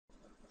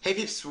Hey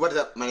peeps, what is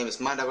up? My name is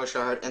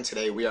MyDoggoShard, and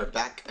today we are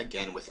back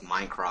again with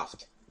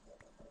Minecraft.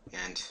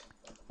 And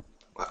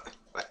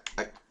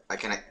I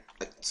can't.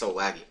 It's so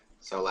laggy,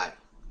 so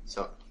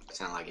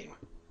it's not laggy anymore.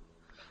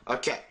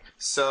 Okay,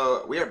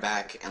 so we are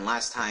back, and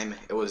last time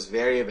it was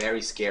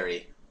very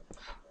scary.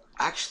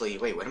 Actually,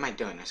 wait, what am I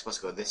doing? I'm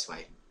supposed to go this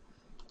way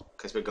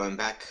because we're going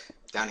back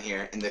down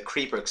here, and the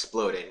creeper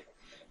exploded.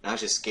 And I was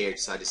just scared,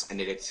 so I just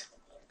ended it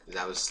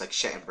because I was like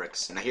shitting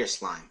bricks, and I hear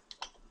slime.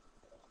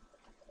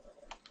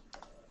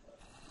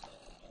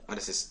 What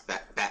is this?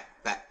 Bat,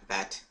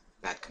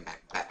 come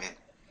back. Batman.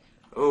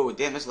 Oh,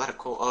 damn, there's a lot of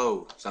coal.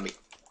 Oh, zombie.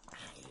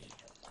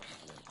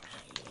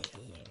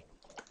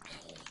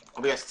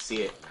 Hope you guys can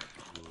see it.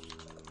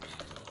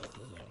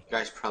 You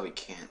guys probably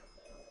can't.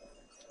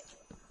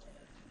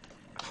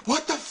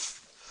 What the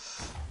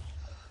f-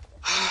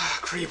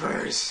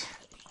 Creepers.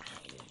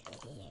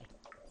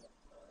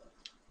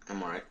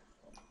 I'm alright.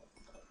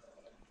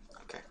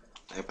 Okay.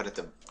 I can put it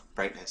to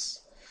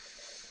brightness.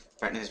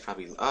 Brightness is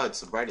probably... Oh,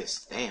 it's the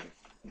brightest. Damn.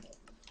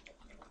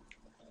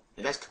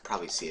 You guys could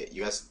probably see it.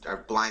 You guys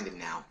are blinded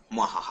now.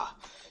 Mwahaha.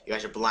 You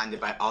guys are blinded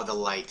by all the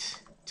light.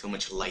 Too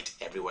much light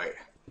everywhere.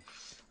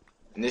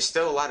 And there's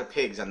still a lot of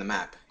pigs on the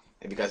map.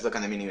 If you guys look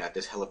on the mini map,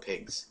 there's hella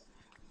pigs.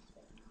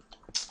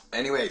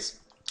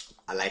 Anyways,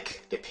 I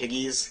like the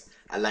piggies.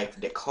 I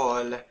like the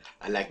coal.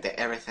 I like the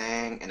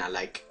everything. And I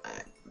like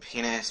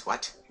penis.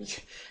 What?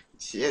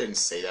 She didn't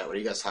say that. What are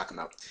you guys talking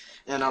about?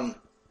 And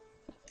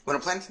what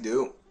I'm planning to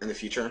do in the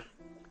future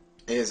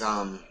is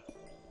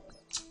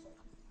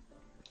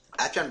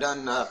after I'm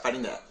done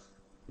fighting that.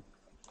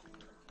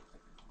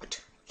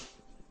 What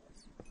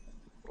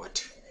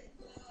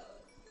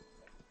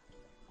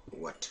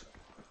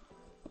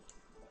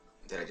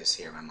did I just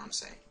hear my mom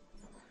say?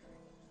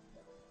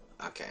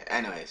 Okay,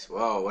 anyways,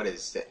 whoa, what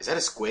is that? Is that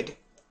a squid?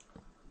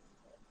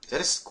 Is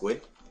that a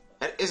squid?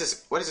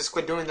 What is a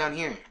squid doing down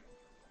here?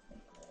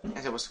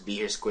 That's supposed to be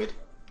here, squid.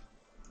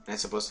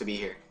 That's supposed to be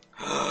here.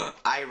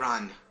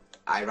 Iron.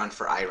 Iron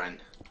for iron.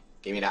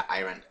 Give me that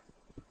iron.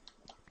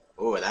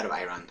 Oh, a lot of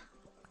iron.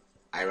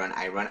 I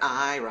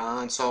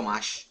run so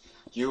much.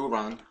 You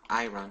run,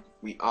 I run.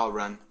 We all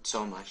run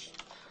so much.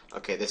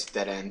 Okay, this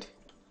dead end.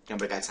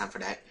 Nobody got time for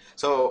that.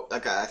 So,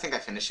 like, I think I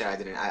finished it. I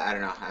didn't. I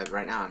don't know.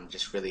 Right now, I'm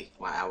just really.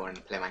 I want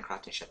to play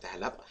Minecraft and shut the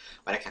hell up,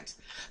 but I can't.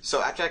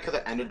 So after I kill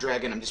the Ender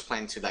Dragon, I'm just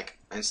planning to like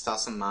install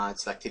some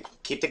mods, like to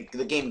keep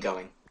the game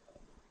going.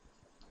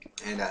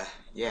 And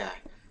yeah,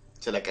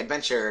 to like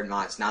adventure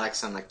mods, not like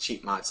some like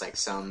cheap mods, like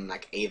some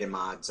like Aether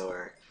mods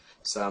or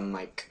some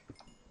like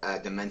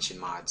dimension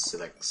mods to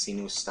like see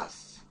new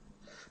stuff.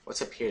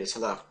 What's up here? That's a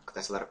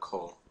lot of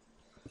coal.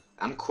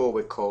 I'm cool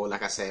with coal,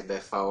 like I said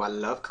before. I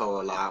love coal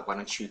a lot. Why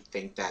don't you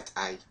think that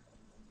I...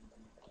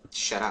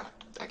 Shut up.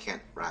 I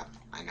can't rap.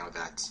 I know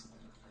that.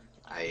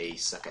 I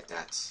suck at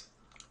that.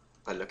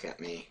 But look at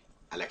me.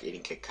 I like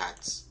eating Kit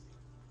Kats.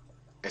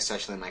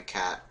 Especially my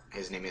cat.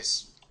 His name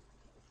is...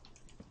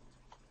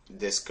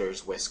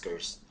 Diskers,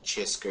 Whiskers,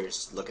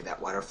 Chiskers. Look at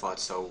that waterfall.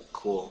 It's so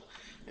cool.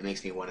 It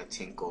makes me want to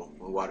tinkle.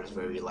 The water's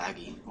very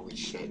laggy. Holy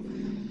shit.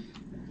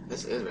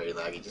 This is very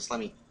laggy. Just let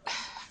me...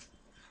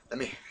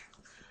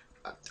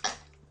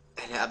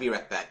 I'll be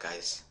right back,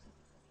 guys.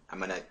 I'm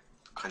gonna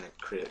kind of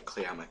clear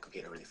out my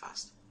computer really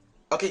fast.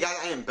 Okay, guys,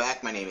 I am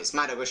back. My name is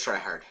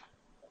MyDoggoShard.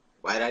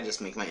 Why did I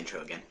just make my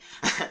intro again?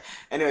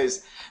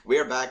 Anyways, we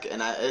are back, and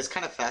it's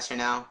kind of faster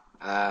now.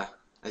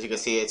 As you can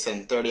see, it's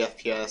in 30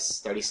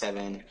 FPS,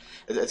 37.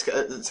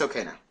 It's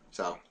okay now.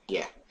 So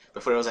yeah.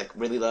 Before it was like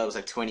really low. It was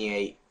like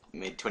 28,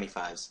 mid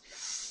 25s.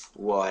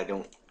 Whoa, I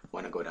don't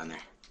want to go down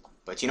there.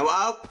 But you know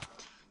what?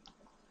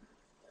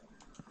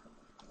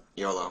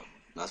 YOLO.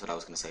 That's what I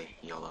was gonna say.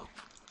 YOLO.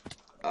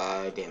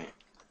 Damn it.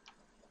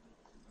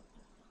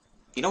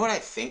 You know what I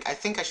think? I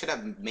think I should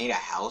have made a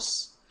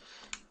house,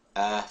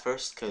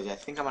 first, because I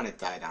think I'm gonna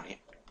die down here.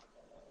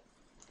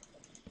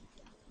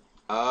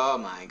 Oh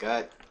my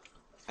god.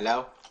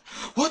 Hello?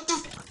 What the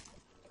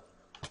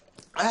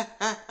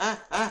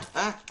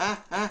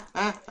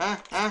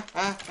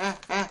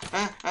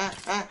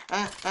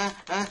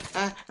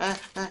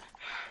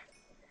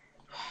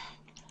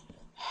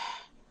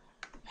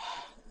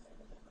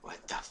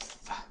What the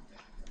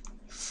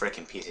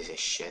frickin' pieces of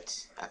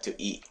shit. I have to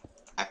eat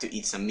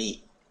some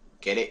meat.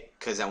 Get it?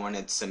 Cause I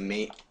wanted some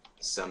meat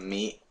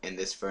in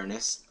this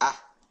furnace. I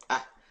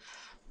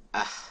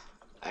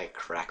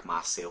crack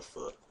myself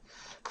up.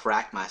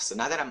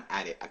 Now that I'm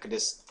at it, I could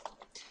just,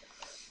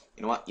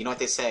 you know what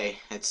they say.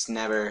 It's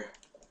never,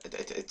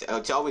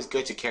 it's always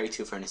good to carry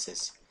two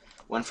furnaces.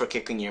 One for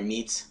cooking your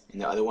meat, and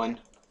the other one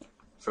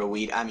for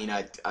weed. I mean,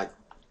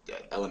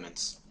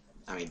 elements.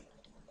 I mean,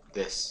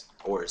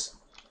 ores.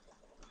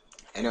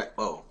 Anyway,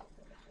 whoa.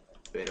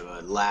 Bit of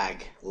a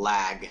lag.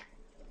 Are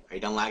you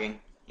done lagging?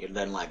 You're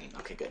done lagging.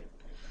 Okay, good.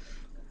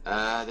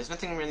 There's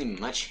nothing really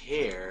much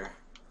here.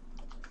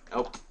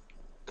 Oh,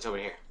 what's over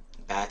here?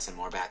 Bats and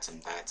more bats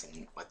and bats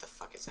and what the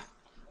fuck is that?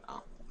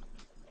 Oh,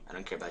 I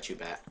don't care about you,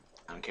 bat.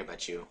 I don't care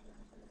about you.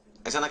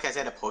 It's not like I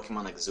said a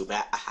Pokemon like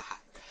Zubat.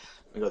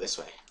 Let me go this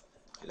way.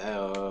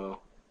 Hello.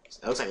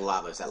 That looks like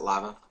lava. Is that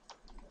lava?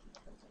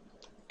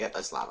 Yep,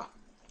 that's lava.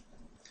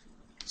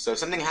 So if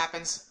something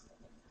happens,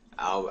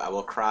 I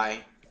will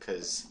cry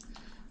because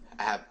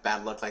I have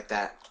bad luck like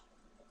that.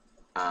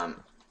 Let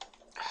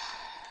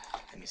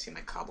me see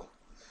my cobble.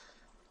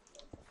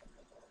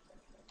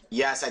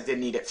 Yes, I did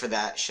need it for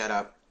that. Shut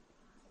up.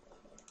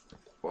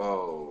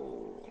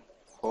 Whoa.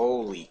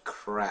 Holy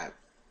crap.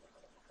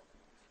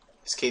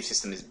 This cave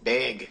system is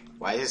big.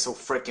 Why is it so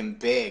freaking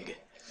big?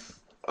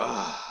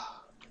 Ugh.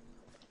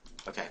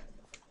 Okay.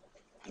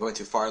 I'm going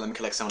too far. Let me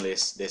collect some of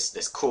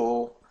this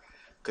coal.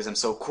 Because I'm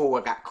so cool.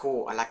 I got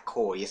coal. I like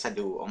coal. Yes, I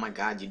do. Oh my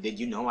god. Did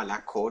you know I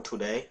like coal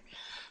today?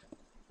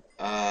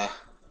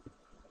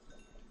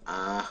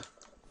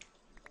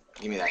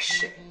 Give me that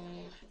shit.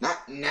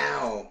 Not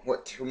now.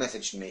 What? Who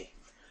messaged me?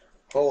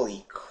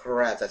 Holy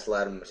crap. That's a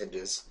lot of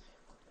messages.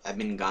 I've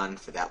been gone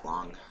for that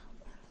long.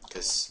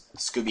 Because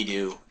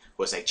Scooby-Doo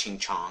was like Ching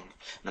Chong.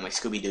 And I'm like,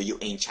 Scooby-Doo, you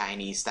ain't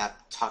Chinese. Stop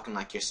talking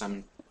like you're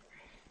some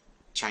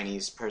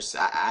Chinese person.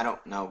 I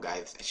don't know,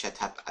 guys.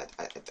 Shut up. I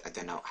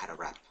don't know how to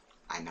rap.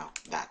 I know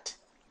that.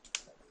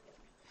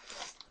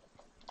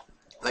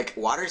 Like,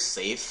 water's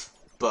safe,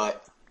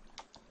 but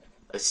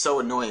it's so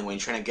annoying when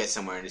you're trying to get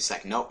somewhere and it's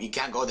like, nope, you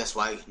can't go this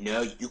way.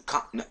 No, you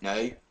can't.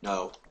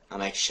 No. I'm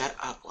like, shut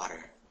up,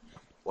 water.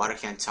 Water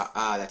can't talk.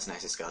 Ah, that's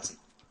nice, a skeleton.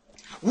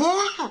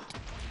 Whoa!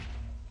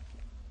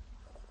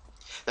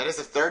 That is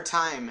the third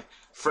time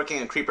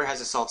freaking a creeper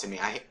has assaulted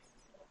me.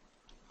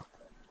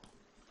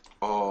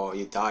 Oh,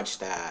 you dodged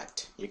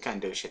that. You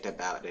can't do shit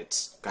about it,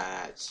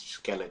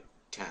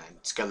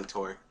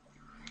 Skeletor.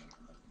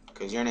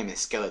 Because your name is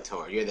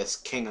Skeletor. You're the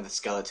king of the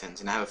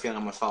skeletons, and I have a feeling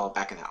I'm gonna fall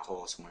back in that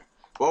hole somewhere.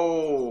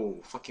 Whoa!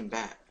 Fucking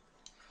bat.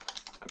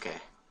 Okay.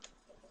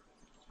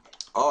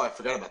 Oh, I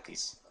forgot about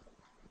these.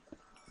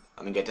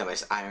 Let me get to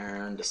this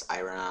iron,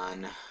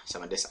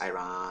 some of this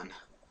iron,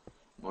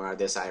 more of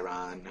this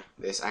iron,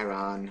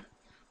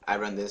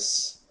 iron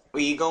this.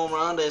 We gon'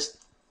 run this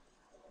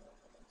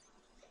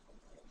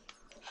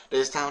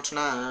town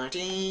tonight.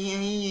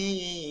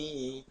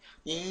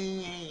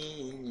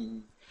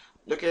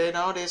 Look at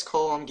all this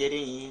coal I'm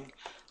getting.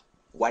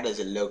 Why does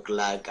it look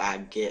like I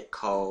get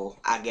coal?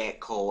 I get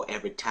coal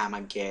every time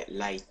I get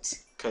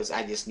light. Cause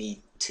I just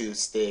need 2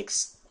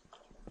 sticks.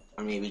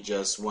 Or maybe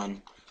just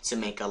 1 to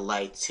make a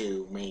light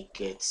to make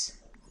it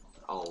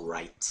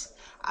alright.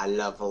 I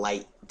love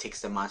light. It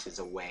takes the monsters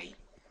away.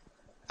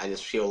 I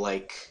just feel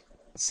like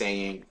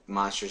saying,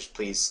 monsters,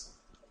 please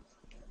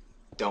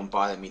don't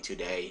bother me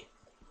today.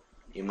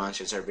 You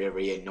monsters are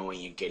very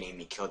annoying. You're getting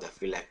me killed. I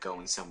feel like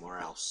going somewhere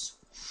else.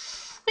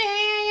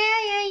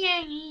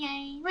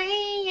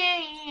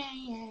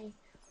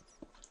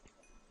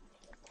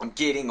 I'm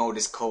getting all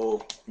this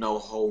coal. No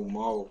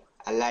homo.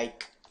 I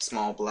like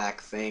small black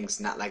things,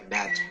 not like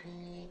that.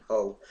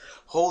 Oh,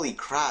 holy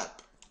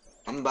crap.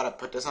 I'm about to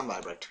put this on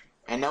vibrate.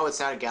 I know it's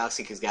not a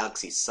Galaxy because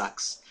Galaxy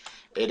sucks.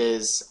 It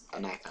is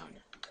an iPhone.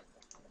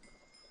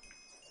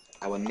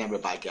 I will never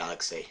buy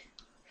Galaxy.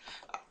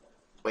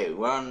 Wait,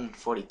 we're on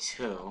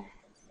 42.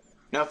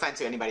 No offense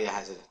to anybody that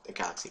has a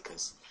Galaxy,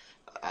 because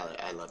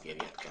I love you,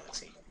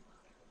 Galaxy.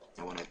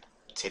 I want to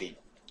titty.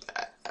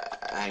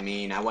 I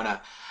mean, I want to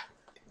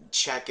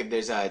check if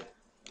there's a.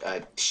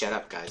 Shut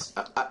up, guys.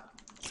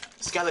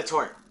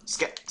 Skeletor.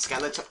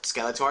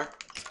 Skeletor.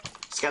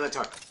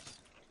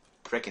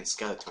 Frickin'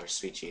 Skeletor,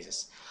 sweet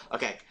Jesus.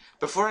 Okay,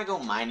 before I go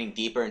mining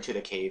deeper into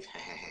the cave,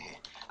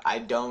 I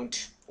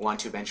don't want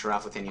to venture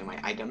off with any of my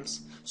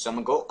items, so I'm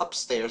gonna go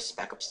upstairs,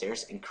 back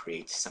upstairs, and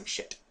create some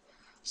shit.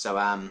 So,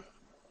 okay,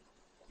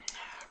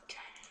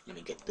 let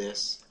me get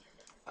this,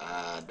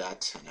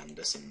 that, and then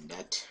this, and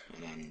that,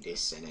 and then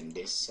this, and then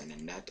this, and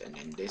then that, and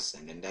then this,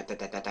 and then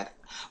that.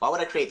 Why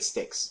would I create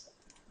sticks?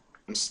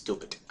 I'm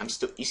stupid.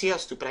 You see how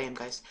stupid I am,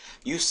 guys?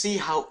 You see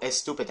how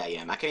stupid I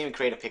am? I can't even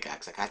create a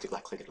pickaxe. Like, I have to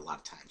like click it a lot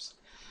of times.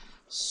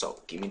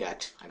 So, give me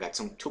that. I got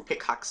some 2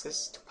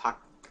 pickaxes.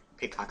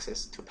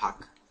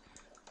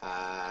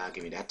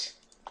 Give me that.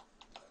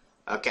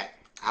 Okay.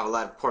 I have a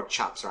lot of pork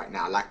chops right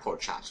now. I like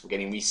pork chops. We're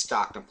getting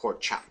restocked on pork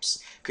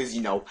chops. Because,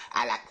 you know,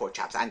 I like pork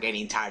chops. I'm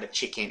getting tired of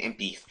chicken and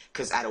beef.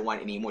 Because I don't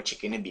want any more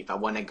chicken and beef. I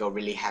want to go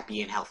really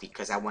happy and healthy.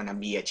 Because I want to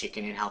be a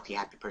chicken and healthy,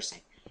 happy person.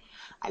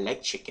 I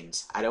like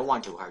chickens. I don't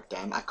want to hurt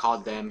them. I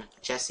called them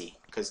Jessie.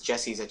 Because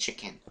Jessie's a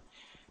chicken.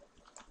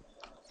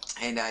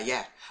 And,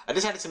 yeah. I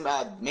decided to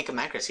make a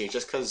Minecraft series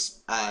just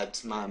because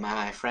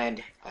my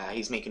friend,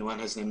 he's making one.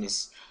 His name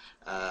is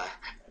the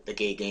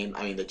J Game,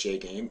 and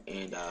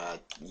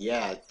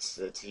yeah,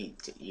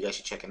 you guys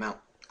should check him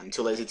out. I'm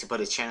too lazy to put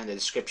his channel in the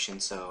description,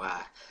 so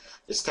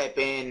just type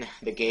in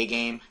the Gay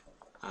Game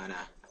on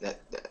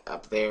that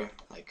up there,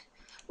 like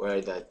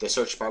where the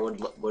search bar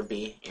would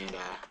be, and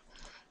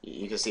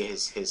you can see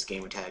his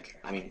gamer tag.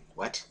 I mean,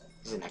 what?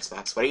 This is an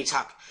Xbox. What are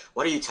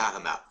you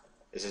talking about?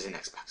 This is an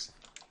Xbox.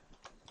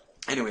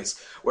 Anyways,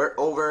 we're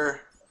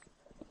on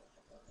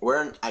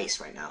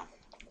ice right now.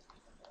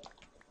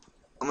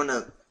 I'm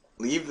gonna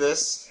leave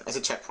this as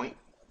a checkpoint,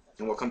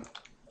 and we'll come.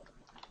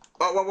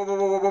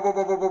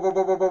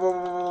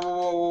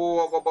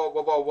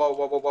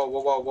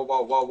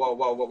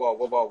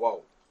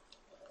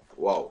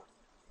 Whoa.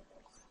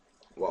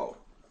 Whoa.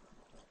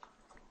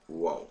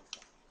 Whoa.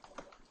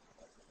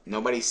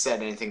 Nobody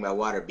said anything about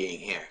water being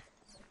here.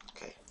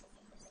 Okay.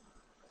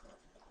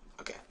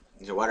 Okay.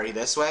 Is there water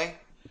this way?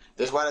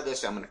 There's water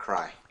this way. I'm gonna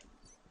cry.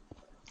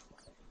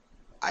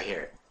 I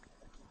hear it.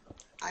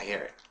 I hear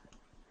it.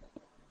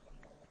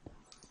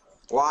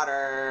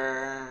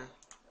 Water.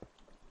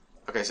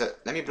 Okay, so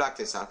let me block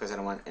this off because I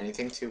don't want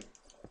anything to.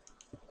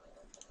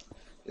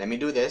 Let me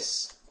do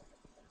this.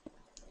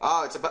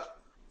 Oh, it's about.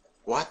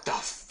 What the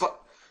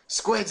fuck?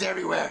 Squids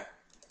everywhere.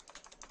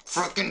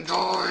 Fucking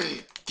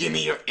die. Give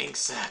me your ink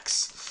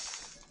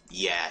sacks.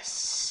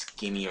 Yes.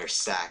 Give me your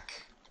sack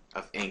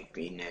of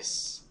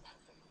inkiness.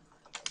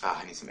 Ah,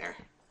 I need some air.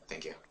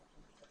 Thank you.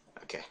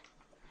 Okay.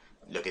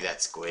 Look at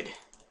that squid.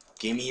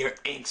 Give me your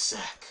ink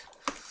sack.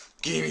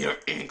 Give me your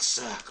ink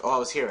sack. Oh, I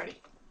was here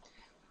already.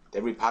 They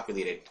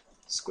repopulated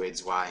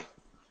squids. Why?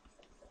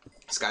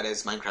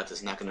 Skydive's Minecraft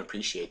is not going to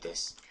appreciate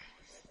this.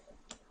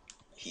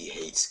 He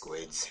hates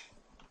squids.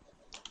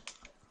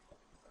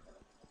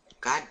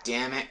 God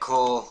damn it,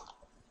 Cole.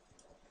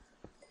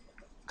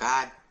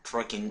 God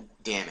freaking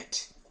damn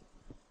it.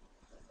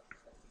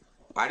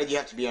 Why did you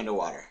have to be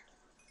underwater?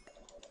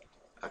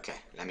 Okay,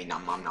 let me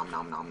nom.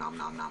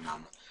 I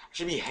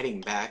should be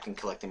heading back and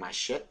collecting my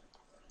shit.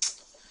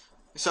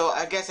 So,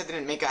 I guess I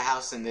didn't make a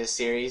house in this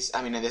series,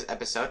 in this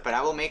episode, but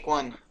I will make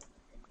one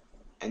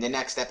in the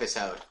next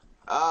episode.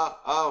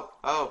 Oh,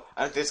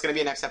 I don't think it's gonna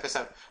be a next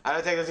episode. I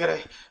don't think it's gonna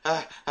be.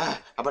 Oh.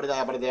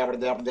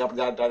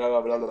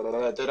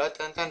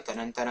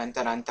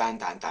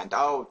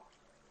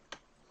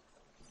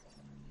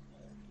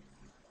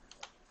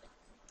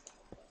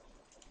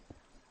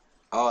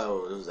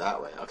 Oh, it was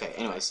that way. Okay,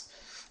 anyways.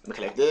 Let me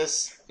collect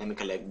this. Let me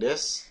collect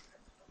this.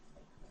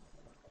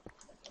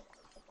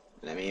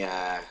 Let me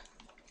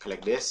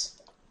collect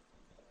this.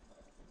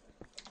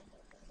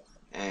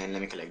 And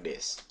let me collect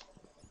this.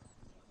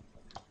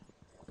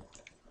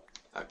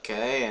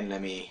 Okay, and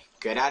let me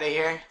get out of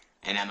here.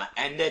 And I'm gonna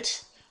end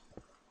it.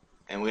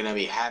 And we're gonna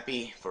be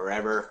happy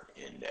forever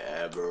and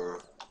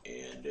ever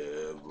and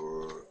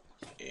ever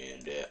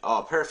and ever.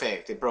 Oh,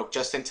 perfect. It broke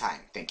just in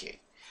time. Thank you.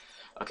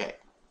 Okay.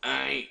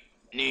 I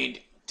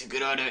need to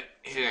get out of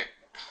here.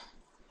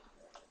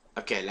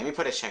 Okay, let me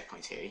put a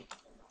checkpoint here.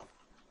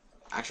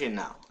 Actually,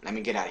 no. Let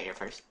me get out of here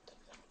first.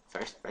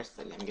 First,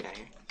 let me get out of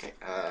here. Okay,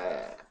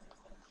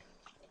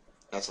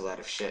 that's a lot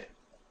of shit.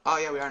 Oh,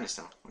 yeah, we are in a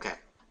stone. Okay.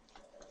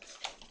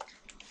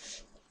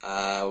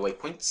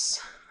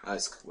 Waypoints.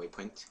 It's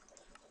waypoint.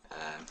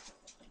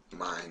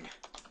 Mine.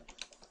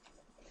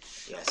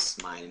 Yes,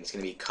 mine. It's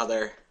gonna be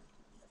color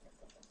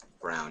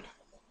brown.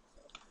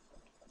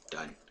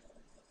 Done.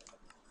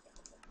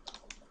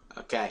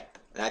 Okay,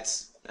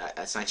 that's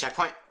my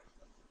checkpoint.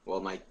 Well,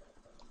 my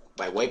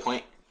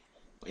waypoint.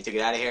 We need to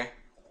get out of here.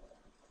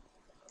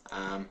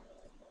 How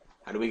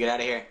do we get out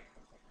of here?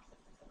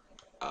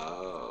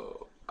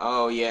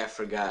 Oh yeah, I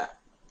forgot.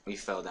 We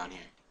fell down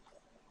here.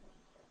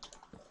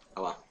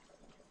 Oh well.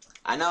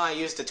 I know I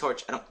used the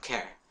torch. I don't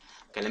care.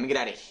 Okay, let me get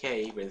out of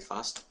here really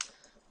fast.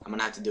 I'm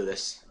gonna have to do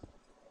this.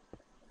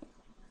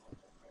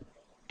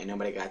 Ain't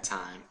nobody got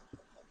time.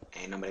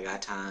 Ain't nobody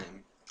got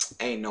time.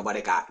 Ain't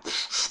nobody got.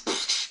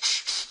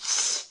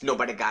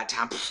 Nobody got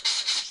time.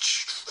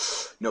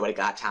 Nobody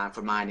got time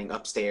for mining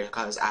upstairs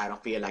because I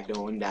don't feel like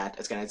doing that.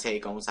 It's gonna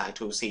take on side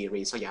 2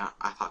 series. So yeah,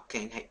 I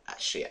fucking hate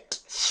that shit.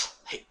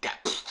 Hate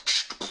that.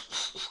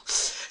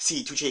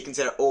 See, 2 chickens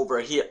that are over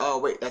here. Oh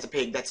wait, that's a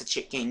pig. That's a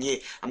chicken. Yeah,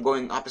 I'm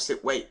going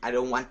opposite way. I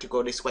don't want to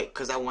go this way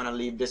because I want to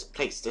leave this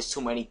place. There's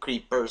too many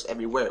creepers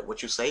everywhere.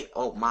 What you say?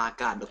 Oh my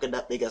god, look at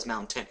that big ass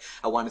mountain.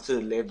 I wanted to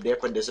live there,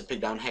 but there's a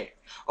pig down here.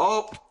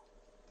 Oh.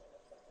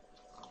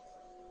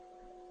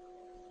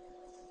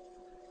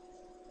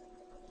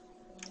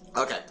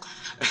 Okay.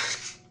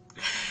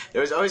 There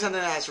was always something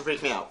that has to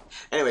freak me out.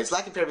 Anyways,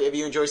 like and favorite if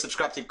you enjoy,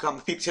 subscribe to become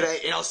a peep today,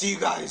 and I'll see you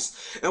guys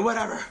in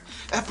whatever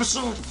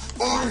episode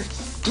or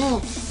 2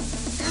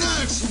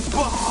 next.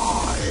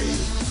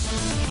 Bye!